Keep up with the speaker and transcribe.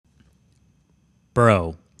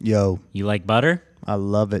Bro, Yo, you like butter? I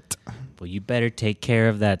love it. Well, you better take care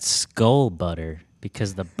of that skull butter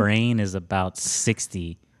because the brain is about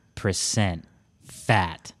 60%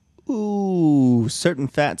 fat. Ooh, certain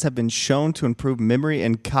fats have been shown to improve memory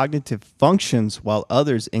and cognitive functions, while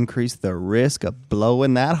others increase the risk of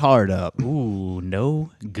blowing that heart up. Ooh,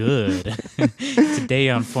 no good. Today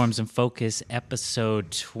on Forms and Focus,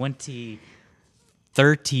 episode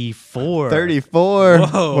 34. 34.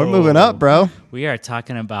 Whoa. We're moving up, bro. We are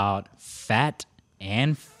talking about fat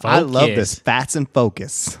and focus. I love this. Fats and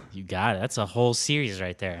focus. You got it. That's a whole series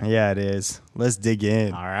right there. Yeah, it is. Let's dig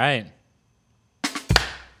in. All right.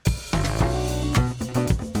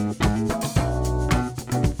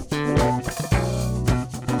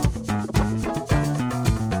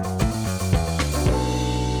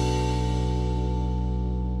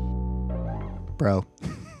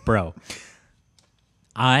 Bro,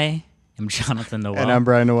 I am Jonathan Noel. And I'm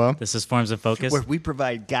Brian Noel. This is Forms of Focus. Where we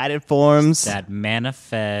provide guided forms that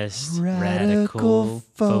manifest radical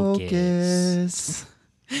focus.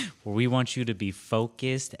 Where we want you to be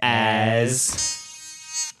focused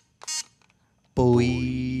as boy.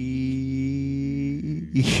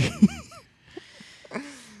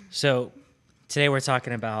 So today we're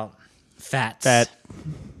talking about fats.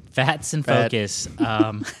 Fats and Fat. focus.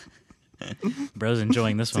 Bro's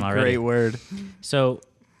enjoying this one already. Great word. So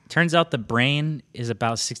turns out the brain is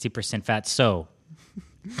about 60% fat. So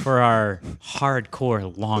for our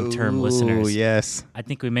hardcore long-term listeners, Yes. I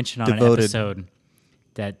think we mentioned on Devoted. an episode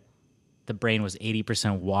that the brain was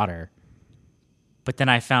 80% water, but then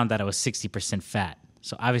I found that it was 60% fat.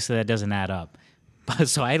 So obviously that doesn't add up.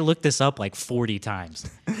 So I looked this up like 40 times.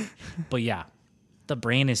 But yeah, the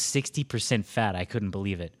brain is 60% fat. I couldn't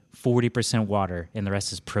believe it. 40% water, and the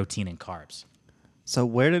rest is protein and carbs. So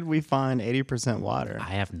where did we find 80% water?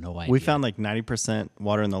 I have no idea. We found like 90%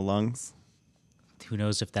 water in the lungs. Who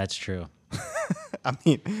knows if that's true? I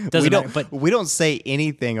mean, Doesn't matter, but we don't say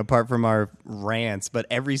anything apart from our rants, but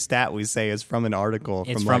every stat we say is from an article.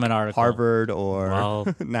 It's from from like an article. Harvard or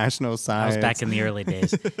Well, National I Science. was back in the early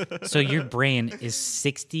days. So your brain is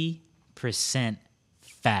 60%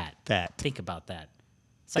 fat. Fat. Think about that.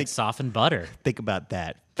 It's like softened butter. Think about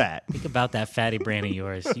that. Fat. Think about that fatty brain of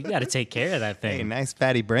yours. You got to take care of that Hey, thing. nice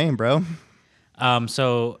fatty brain, bro.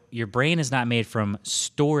 So your brain is not made from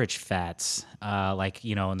storage fats, like,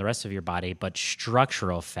 in the rest of your body, but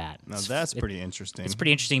structural fat. Now that's pretty interesting. It's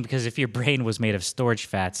pretty interesting because if your brain was made of storage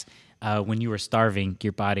fats, when you were starving,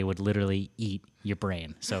 your body would literally eat your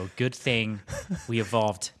brain. So good thing we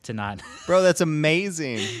evolved to not. Bro, that's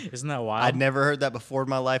amazing. Isn't that wild? I'd never heard that before in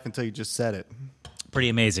my life until you just said it. Pretty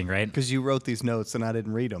amazing, right? Because you wrote these notes and I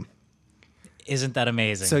didn't read them. Isn't that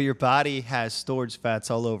amazing? So your body has storage fats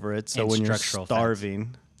all over it. So And when you're structural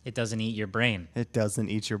starving, it doesn't eat your brain. it doesn't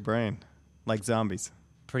eat your brain like zombies.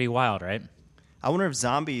 Pretty wild, right? I wonder if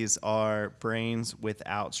zombies are brains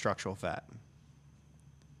without structural fat.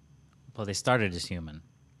 Well, they started as human.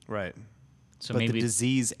 Right. So but maybe the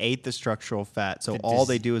disease ate the structural fat. So The all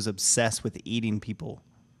they do is obsess with eating people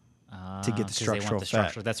to get the 'cause they structural want the fat.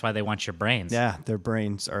 structure. That's why they want your brains. Yeah, their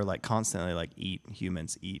brains are like constantly like eat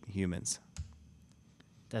humans.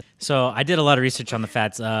 So I did a lot of research on the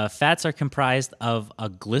fats. Fats are comprised of a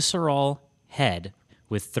glycerol head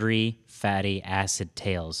with 3 fatty acid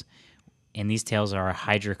tails. And these tails are a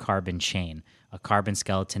hydrocarbon chain, a carbon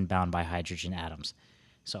skeleton bound by hydrogen atoms.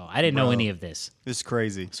 So I didn't know Bro. any of this. This is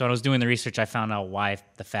crazy. So when I was doing the research, I found out why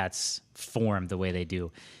the fats form the way they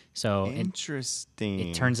do. So Interesting.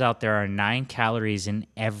 it turns out there are 9 calories in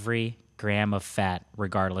every gram of fat,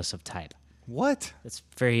 regardless of type. What? It's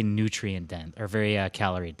very nutrient dense, or very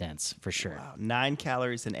calorie dense, for sure. Wow, 9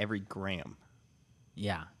 calories in every gram.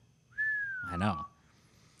 Yeah, I know.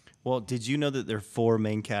 Well, did you know that there are 4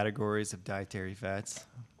 main categories of dietary fats?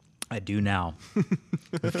 I do now.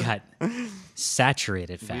 We've got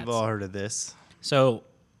saturated fats. We've all heard of this. So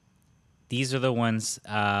these are the ones,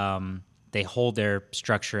 they hold their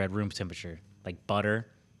structure at room temperature, like butter,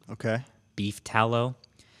 Okay. beef tallow.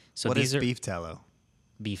 So What these is are beef tallow?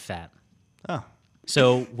 beef fat. Oh,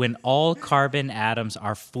 So when all carbon atoms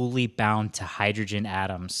are fully bound to hydrogen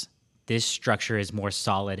atoms, this structure is more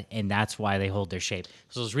solid, and that's why they hold their shape.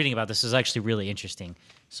 So I was reading about this. This is actually really interesting.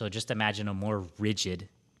 So just imagine a more rigid,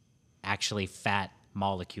 actually fat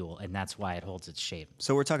molecule, and that's why it holds its shape.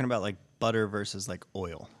 so we're talking about like butter versus like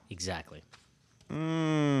oil. Exactly.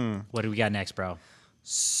 What do we got next, bro?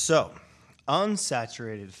 So,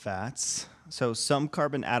 unsaturated fats. So some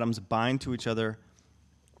carbon atoms bind to each other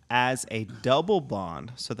as a double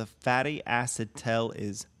bond, so the fatty acid tail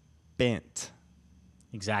is bent.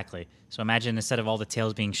 Exactly. So imagine instead of all the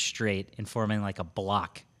tails being straight and forming like a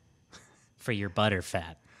block, for your butter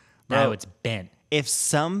fat. Bro, Now it's bent. If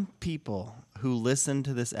some people who listen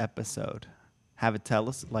to this episode have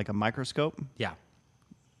like a microscope, Yeah.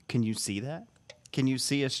 can you see that? Can you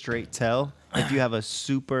see a straight tell if you have a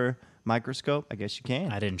super microscope? I guess you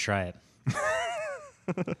can. I didn't try it.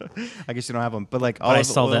 I guess you don't have them, but like But I olive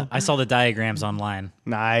saw oil. the diagrams online.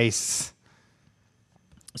 Nice.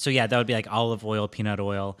 So yeah, that would be like olive oil, peanut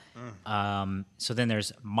oil. So then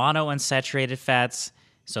there's monounsaturated fats.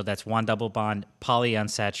 So that's one double bond.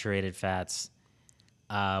 Polyunsaturated fats,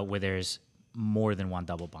 where there's more than one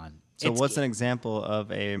double bond. So what's an example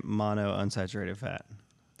of a monounsaturated fat?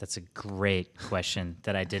 That's a great question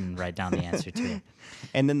that I didn't write down the answer to.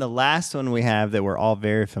 And then the last one we have that we're all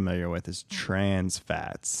very familiar with is trans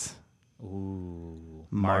fats. Ooh,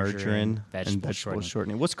 Margarine and vegetable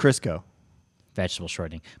shortening. What's Crisco? Vegetable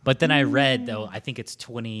shortening. But then I read, though, I think it's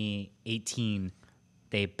 2018,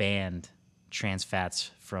 they banned trans fats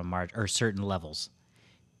from or certain levels.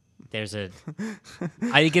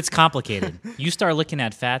 It gets complicated. You start looking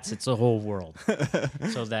at fats, it's a whole world.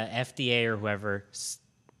 So the FDA or whoever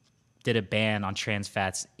did a ban on trans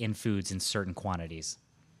fats in foods in certain quantities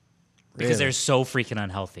because they're so freaking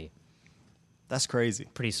unhealthy. That's crazy.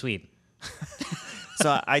 Pretty sweet.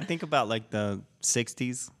 So I think about like the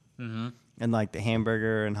 60s and like the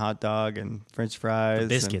hamburger and hot dog and French fries.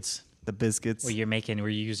 The biscuits. Where you're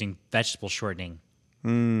using vegetable shortening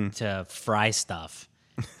to fry stuff,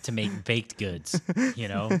 to make baked goods,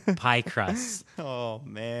 pie crusts. Oh,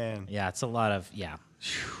 man. Yeah, it's a lot of,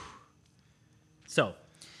 So,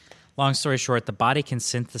 long story short, the body can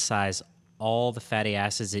synthesize all the fatty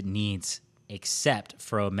acids it needs except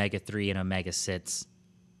for omega-3 and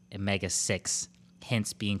omega-6,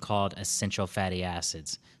 hence being called essential fatty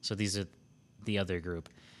acids. So these are the other group.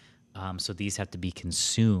 So these have to be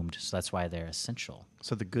consumed, so that's why they're essential.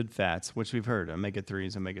 So the good fats, which we've heard,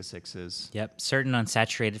 omega-3s, omega-6s. Yep. Certain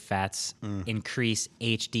unsaturated fats increase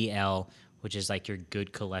HDL, which is like your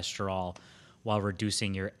good cholesterol, while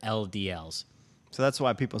reducing your LDLs. So that's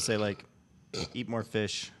why people say, like, eat more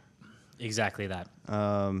fish. Exactly that.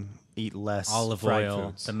 Eat less olive fried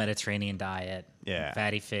oil, foods. the Mediterranean diet,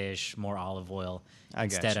 fatty fish, more olive oil,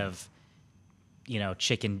 instead of,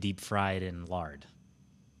 chicken deep fried in lard.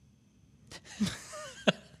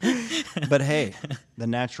 But hey, the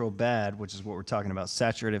natural bad, which is what we're talking about,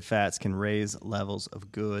 saturated fats can raise levels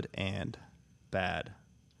of good and bad.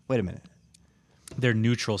 Wait a minute. They're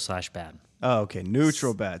neutral/bad. Oh, okay.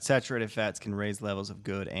 Neutral bad. Saturated fats can raise levels of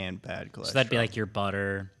good and bad cholesterol. So that'd be like your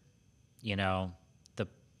butter,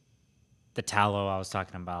 the tallow I was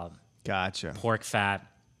talking about. Gotcha. Pork fat,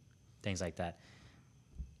 things like that.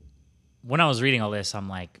 When I was reading all this, I'm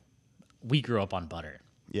like, we grew up on butter.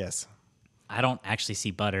 Yes. I don't actually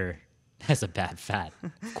see butter as a bad fat.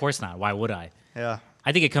 Of course not. Why would I? Yeah.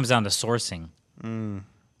 I think it comes down to sourcing.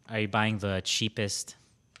 Are you buying the cheapest,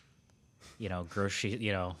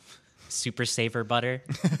 grocery, super saver butter?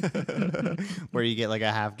 Where you get like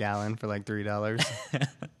a half gallon for like $3.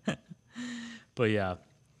 But yeah.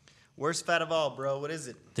 Worst fat of all, bro. What is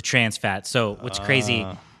it? The trans fat. So what's crazy,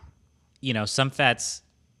 some fats,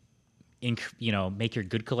 make your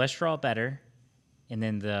good cholesterol better. And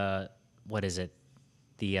then the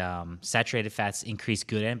saturated fats increase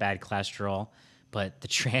good and bad cholesterol. But the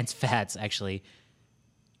trans fats actually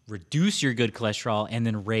reduce your good cholesterol and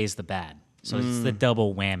then raise the bad. So it's the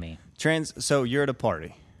double whammy. So you're at a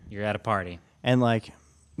party. You're at a party. And like,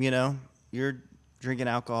 you're drinking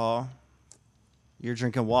alcohol. You're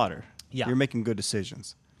drinking water. Yeah. You're making good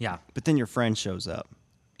decisions. Yeah. But then your friend shows up.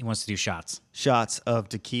 He wants to do shots. Shots of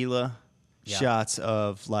tequila. Yeah. Shots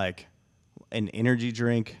of like an energy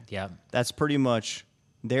drink. Yeah. That's pretty much,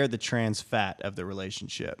 they're the trans fat of the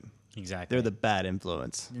relationship. Exactly. They're the bad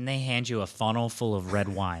influence. And they hand you a funnel full of red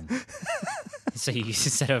wine. So you,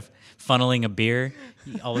 instead of funneling a beer,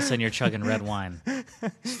 all of a sudden you're chugging red wine.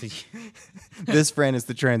 This friend is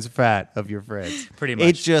the trans fat of your friends. Pretty much.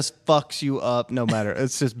 It just fucks you up no matter.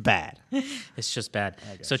 It's just bad. It's just bad.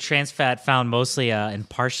 So trans fat found mostly in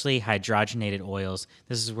partially hydrogenated oils.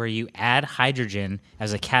 This is where you add hydrogen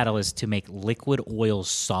as a catalyst to make liquid oil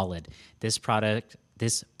solid. This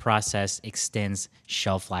process extends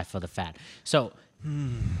shelf life of the fat. So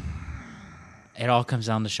it all comes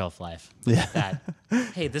down to shelf life. Yeah.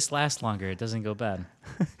 Hey, this lasts longer. It doesn't go bad.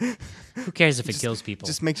 Who cares if it kills people?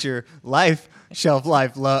 Just makes your shelf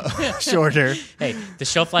life shorter. Hey, the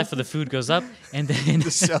shelf life of the food goes up, and then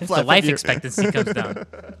the life expectancy comes down.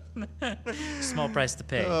 Small price to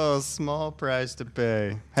pay. Oh, small price to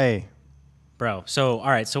pay. Hey. Bro, all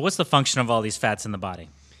right, so what's the function of all these fats in the body?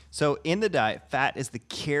 So in the diet, fat is the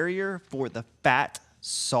carrier for the fat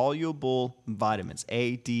soluble vitamins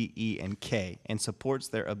A, D, E, and K, and supports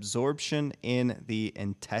their absorption in the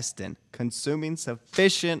intestine. Consuming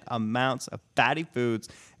sufficient amounts of fatty foods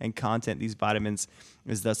and content these vitamins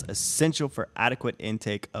is thus essential for adequate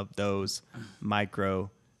intake of those micronutrients.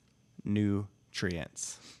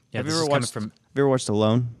 Yeah, have you this ever is coming watched? from- Have you ever watched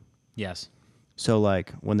Alone? Yes, So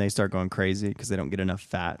like when they start going crazy because they don't get enough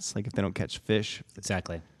fats, like if they don't catch fish,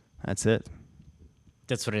 exactly. that's it.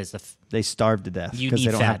 That's what it is. They starve to death You because need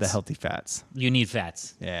they don't have the fats. healthy fats. You need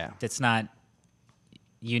fats. Yeah, That's not.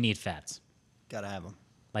 You need fats. gotta have them.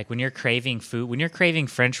 Like when you're craving food, when you're craving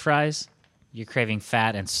French fries, you're craving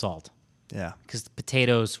fat and salt. Yeah, Because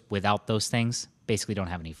potatoes without those things basically don't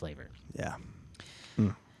have any flavor. yeah.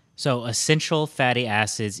 So essential fatty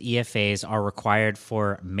acids, EFAs, are required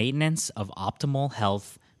for maintenance of optimal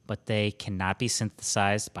health, but they cannot be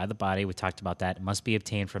synthesized by the body. We talked about that. It must be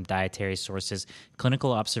obtained from dietary sources.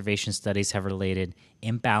 Clinical observation studies have related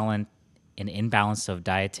an imbalance of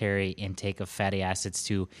dietary intake of fatty acids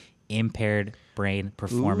to impaired brain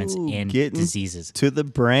performance Ooh, in getting diseases. to the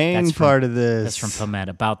brain That's from- part of this. That's from PubMed.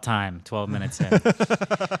 About time. 12 minutes in.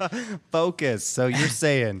 Focus. So you're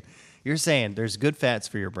saying there's good fats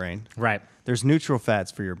for your brain. Right. There's neutral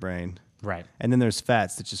fats for your brain. Right. And then there's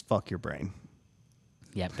fats that just fuck your brain.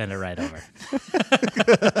 Yeah, bend it right over.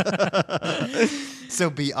 So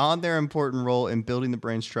beyond their important role in building the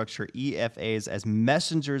brain structure, EFAs as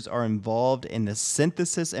messengers are involved in the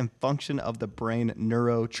synthesis and function of the brain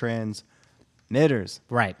neurotransmitters.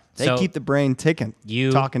 Right. They So keep the brain ticking,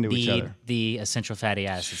 you talking to need each other. the essential fatty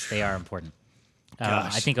acids. They are important.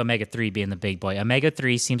 Gosh. I think omega-3 being the big boy.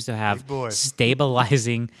 Omega-3 seems to have Big boy.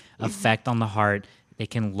 stabilizing effect on the heart. They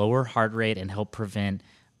can lower heart rate and help prevent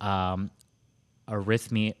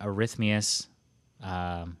arrhythmias.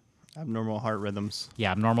 Abnormal heart rhythms.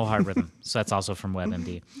 Yeah, abnormal heart rhythm. So that's also from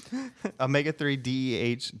WebMD. Omega-3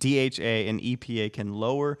 DHA and EPA can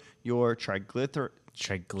lower your Triglycerides.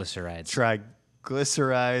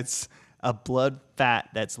 triglycerides, a blood fat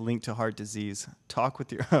that's linked to heart disease. Talk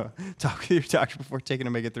with your doctor before taking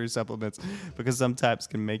omega-3 supplements because some types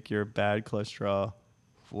can make your bad cholesterol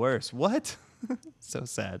worse. What? So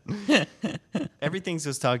sad. Everything's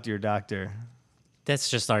just talk to your doctor. That's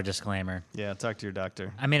just our disclaimer. Yeah, talk to your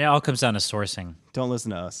doctor. I mean, it all comes down to sourcing. Don't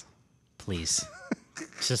listen to us. Please.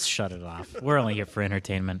 Just shut it off. We're only here for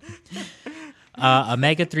entertainment.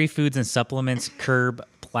 Omega-3 foods and supplements curb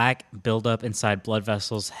plaque buildup inside blood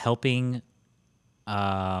vessels, helping,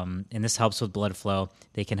 and this helps with blood flow.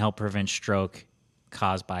 They can help prevent stroke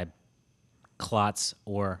caused by clots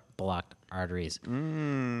or blocked arteries.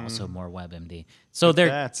 Also more WebMD. So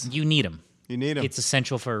you need them. You need them. It's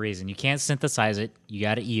essential for a reason. You can't synthesize it. You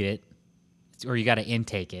got to eat it, or you got to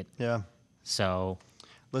intake it. Yeah. So,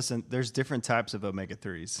 Listen, there's different types of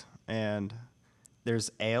omega-3s, and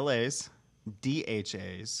there's ALAs,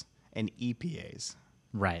 DHAs, and EPAs.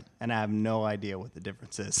 right. And I have no idea what the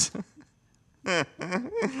difference is.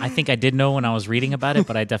 I think I did know when I was reading about it,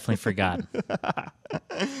 but I definitely forgot.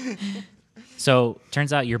 So,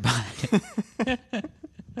 turns out your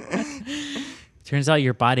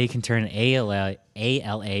body can turn ALA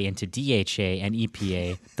into DHA and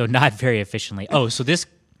EPA, though not very efficiently. Oh, so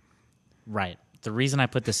right. The reason I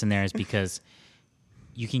put this in there is because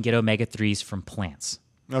you can get omega-3s from plants,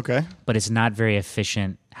 Okay. but it's not very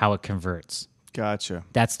efficient how it converts. Gotcha.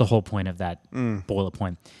 That's the whole point of that bullet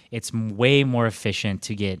point. It's way more efficient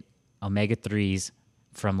to get omega-3s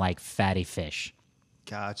from like fatty fish.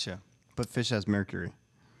 Gotcha. But fish has mercury.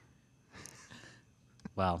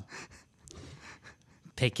 Well,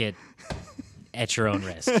 pick it at your own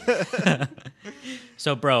risk.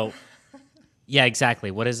 So, bro, yeah,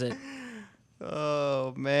 exactly. What is it?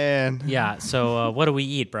 Oh, man. Yeah, so what do we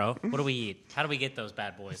eat, bro? What do we eat? How do we get those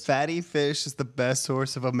bad boys? Fatty fish is the best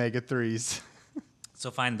source of omega-3s. So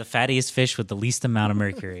find the fattiest fish with the least amount of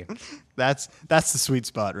mercury. That's the sweet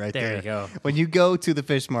spot right there. There you go. When you go to the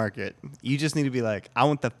fish market, you just need to be like, I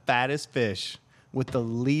want the fattest fish with the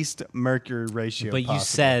least mercury ratio But possible. you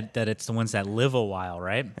said that it's the ones that live a while,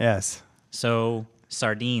 right? Yes. So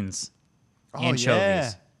sardines, anchovies.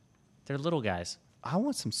 Yeah. They're little guys. I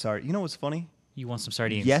want some sardines. You know what's funny? You want some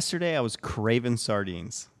sardines? Yesterday, I was craving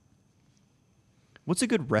sardines. What's a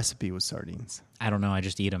good recipe with sardines? I don't know. I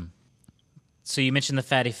just eat them. So you mentioned the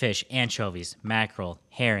fatty fish, anchovies, mackerel,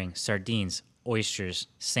 herring, sardines, oysters,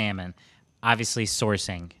 salmon. Obviously,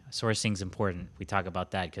 sourcing. Sourcing's important. We talk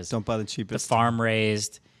about that because Don't buy the the cheapest. farm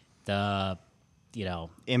raised,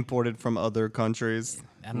 Imported from other countries.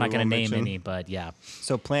 I'm not going to name any, but yeah.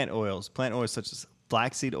 So plant oils such as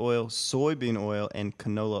flaxseed oil, soybean oil, and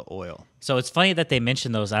canola oil. So it's funny that they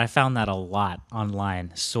mention those. I found that a lot online,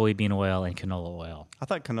 soybean oil and canola oil. I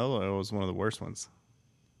thought canola oil was one of the worst ones.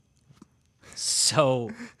 So,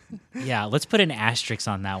 yeah, let's put an asterisk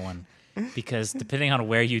on that one because depending on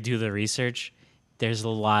where you do the research, there's a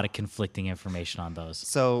lot of conflicting information on those.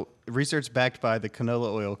 So research backed by the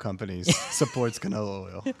canola oil companies supports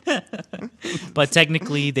canola oil. But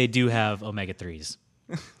technically, they do have omega-3s.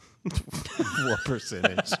 What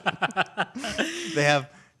percentage? They have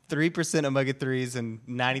 3% omega-3s and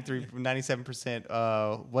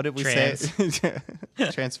 97%, what did we say?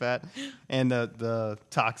 Trans fat. And the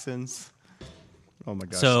toxins. Oh, my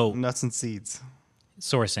gosh. So, nuts and seeds.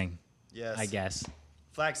 Sourcing, Yes. I guess.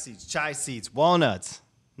 Flax seeds, chia seeds, walnuts.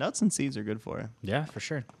 Nuts and seeds are good for you. Yeah, for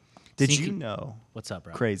sure. Did Sneaky- you know? What's up,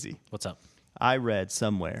 bro? Crazy. What's up? I read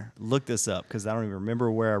somewhere. Look this up because I don't even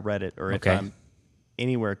remember where I read it or if Okay. I'm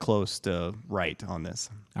anywhere close to right on this.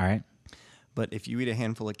 All right. But if you eat a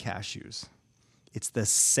handful of cashews, it's the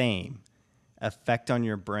same effect on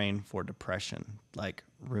your brain for depression. Like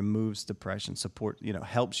removes depression,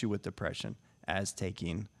 helps you with depression as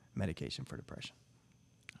taking medication for depression.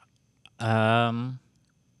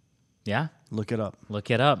 Yeah, Look it up. look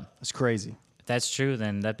it up. It's crazy. If that's true,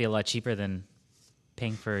 then that'd be a lot cheaper than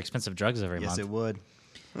paying for expensive drugs every Yes, month. it would.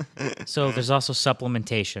 So there's also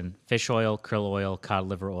supplementation: fish oil, krill oil, cod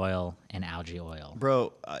liver oil, and algae oil.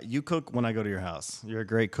 Bro, you cook when I go to your house. You're a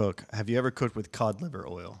great cook. Have you ever cooked with cod liver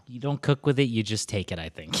oil? You don't cook with it; you just take it. I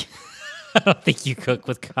think. I don't think you cook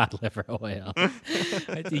with cod liver oil.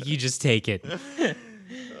 I think you just take it.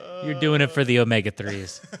 You're doing it for the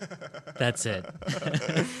omega-3s. That's it.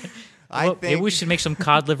 Maybe we should make some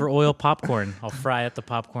cod liver oil popcorn. I'll fry up the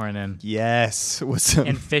popcorn and Yes, with some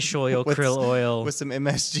and fish oil, with- krill oil. with some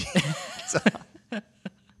MSG.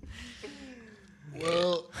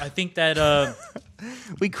 Well, I think that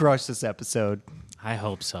We crushed this episode. I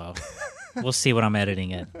hope so. We'll see when I'm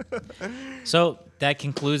editing it. So that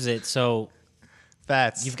concludes it. So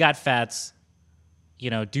Fats. you've got fats.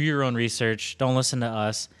 Do your own research. Don't listen to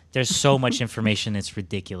us. There's so much information. It's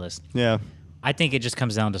ridiculous. Yeah. I think it just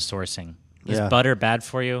comes down to sourcing. Is Yeah. butter bad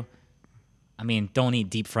for you? I mean, don't eat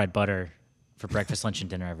deep fried butter for breakfast, lunch, and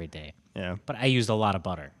dinner every day. Yeah. But I used a lot of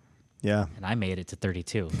butter, Yeah. and I made it to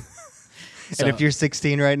 32. And if you're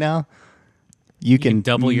 16 right now, you can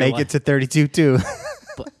double your make life. it to 32 too.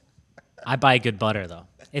 I buy good butter, though.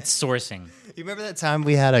 It's sourcing. You remember that time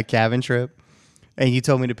we had a cabin trip and you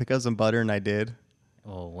told me to pick up some butter and I did?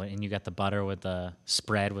 Oh, and you got the butter with the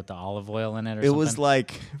spread with the olive oil in it or It something? was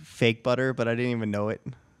like fake butter, but I didn't even know it.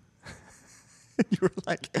 You were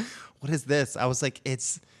like, what is this? I was like,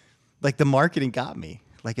 it's like the marketing got me.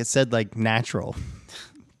 Like it said like natural,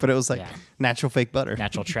 but it was like Yeah. natural fake butter.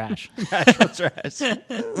 Natural trash. Natural trash.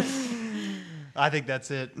 I think that's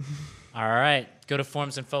it. All right. Go to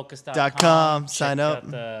formsandfocus.com. .com, Check sign up. out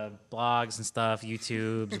the blogs and stuff,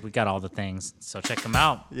 YouTubes. We got all the things. So check them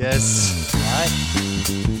out. Yes. All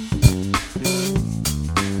right.